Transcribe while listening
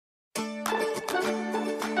So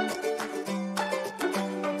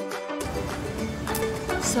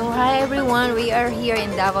hi everyone, we are here in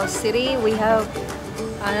Davao City. We have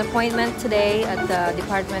an appointment today at the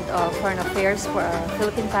Department of Foreign Affairs for a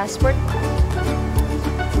Philippine passport.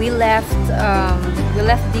 We left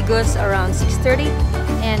Digos around 6:30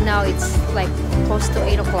 and now it's like close to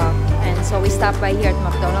 8 o'clock. And so we stopped by here at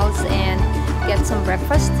McDonald's and get some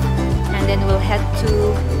breakfast, and then we'll head to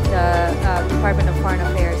the Department of Foreign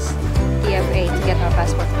Affairs, DFA, to get our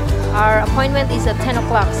passport. Our appointment is at 10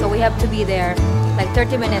 o'clock, so we have to be there like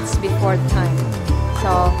 30 minutes before the time.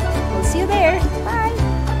 So we'll see you there. Bye!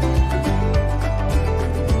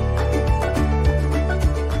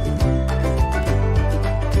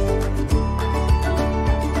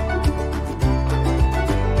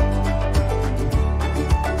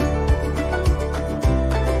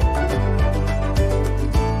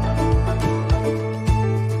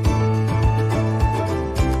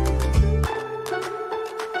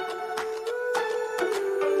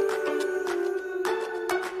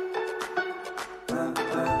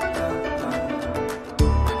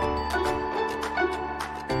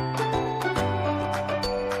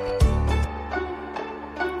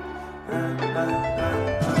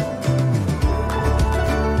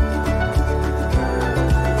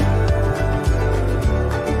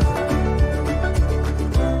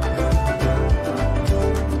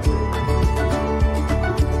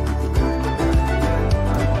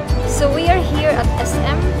 So we are here at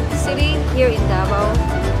SM City here in Davao.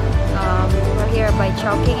 We're here by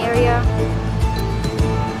Chowking area,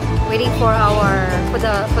 waiting for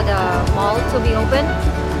the mall to be open.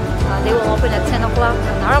 They will open at 10 o'clock,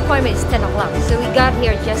 and our appointment is 10 o'clock. So we got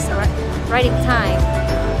here just right in time.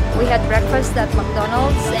 We had breakfast at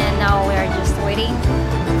McDonald's, and now we are just waiting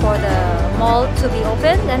for the mall to be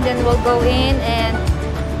opened, and then we'll go in and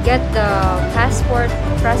get the passport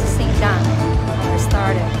processing done or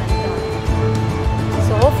started.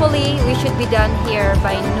 So hopefully we should be done here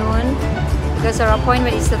by noon, because our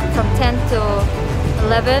appointment is from 10 to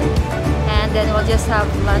 11, and then we'll just have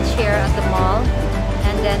lunch here at the mall,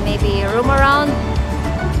 and then maybe roam around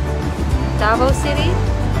Davao City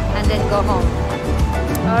and then go home.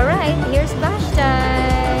 Alright, here's Bash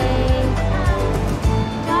time!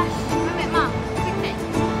 Josh, wait, Mom, quick thing.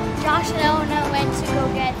 Josh and Elena went to go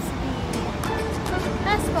get the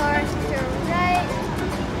passport. You're right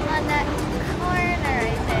on that corner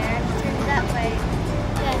right there. Turn that way.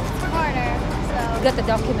 Then it's corner. So You got the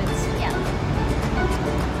documents. yeah.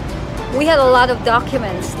 We had a lot of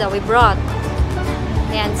documents that we brought,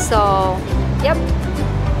 and so yep,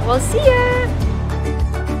 we'll see ya!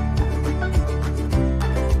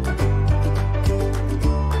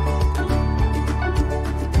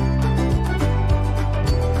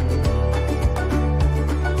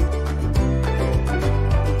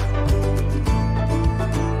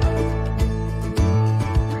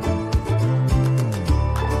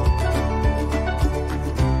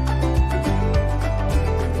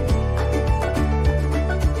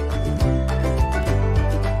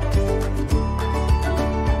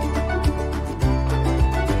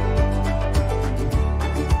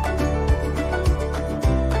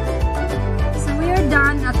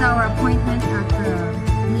 Done at our appointment at the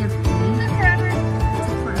DFA. It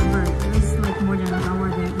took forever. It was like more than an hour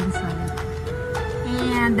there inside.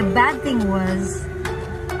 And the bad thing was,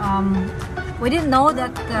 we didn't know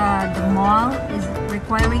that the mall is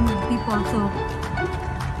requiring people to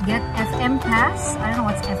get FM pass. I don't know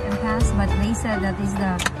what's FM pass, but they said that is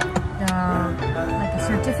the like a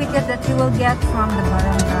certificate that you will get from the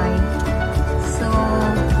barangay. So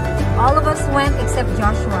all of us went except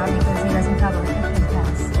Joshua because he doesn't have an FM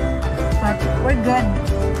pass. But we're good.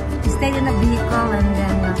 We stayed in the vehicle, and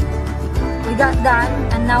then we got done,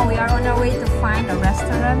 and now we are on our way to find a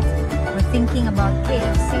restaurant. We're thinking about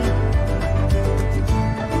KFC,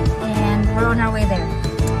 and we're on our way there.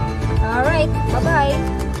 Alright,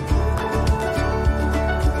 bye-bye.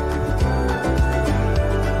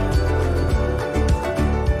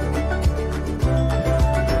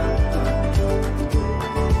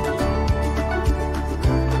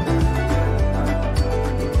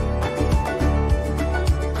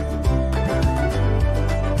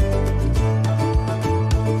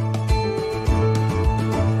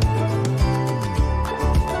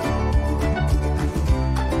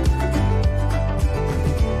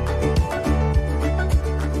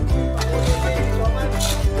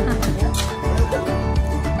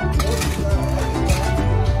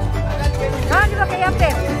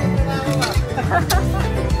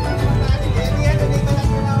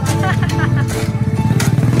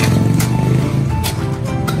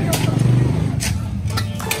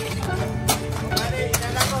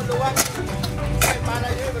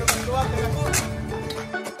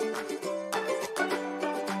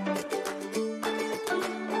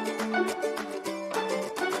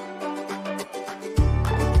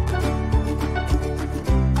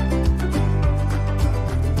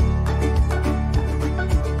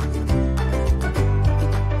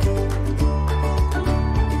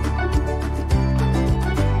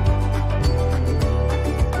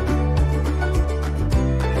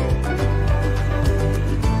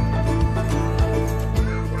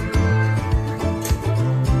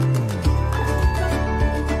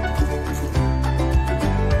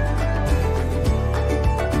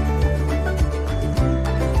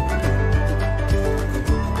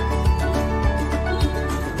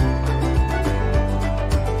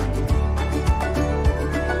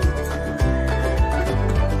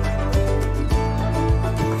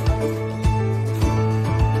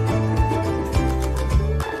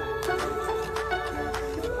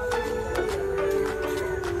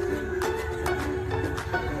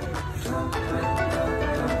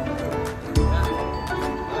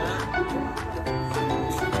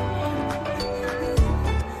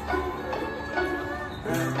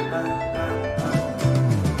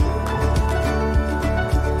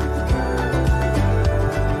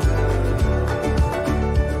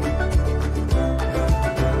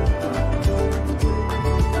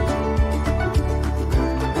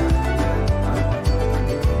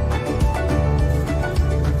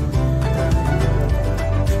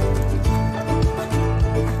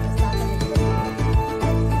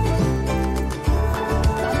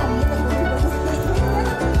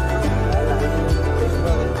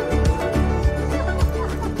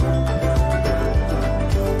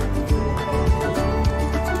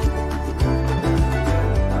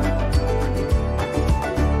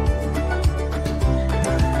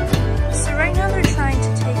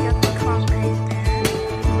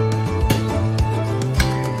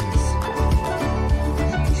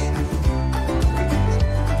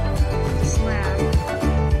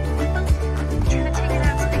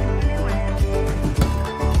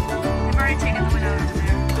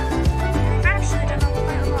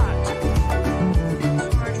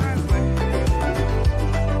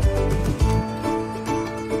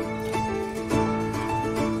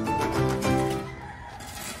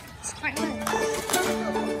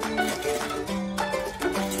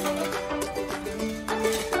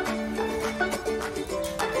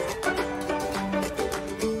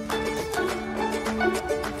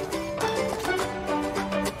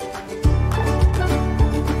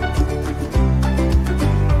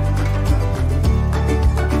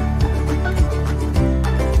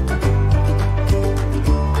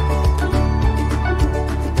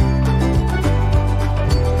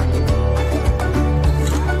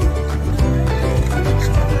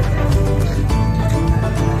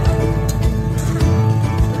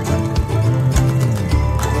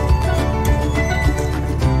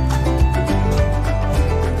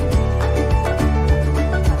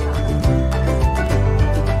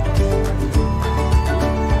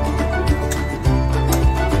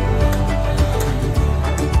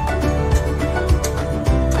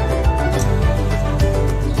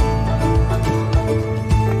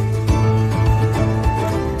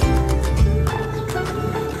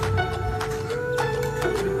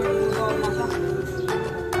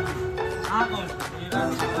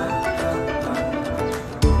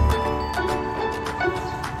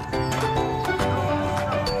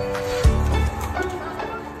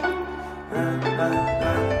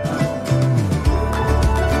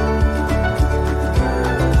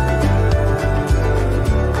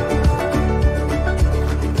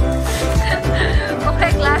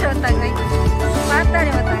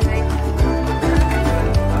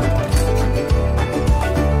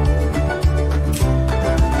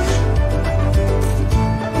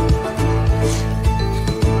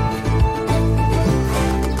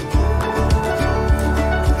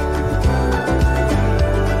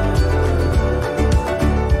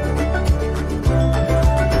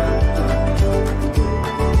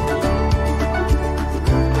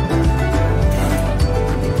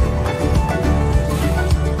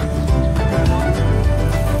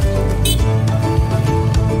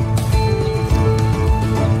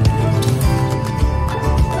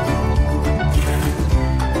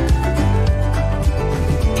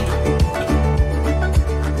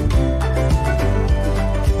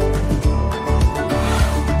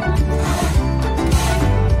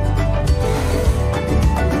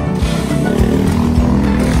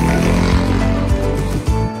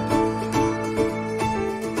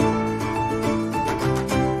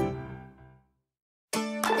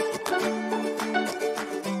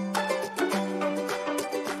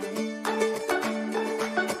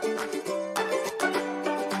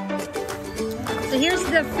 So here's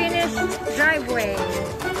the finished driveway.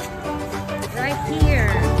 Right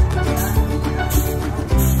here.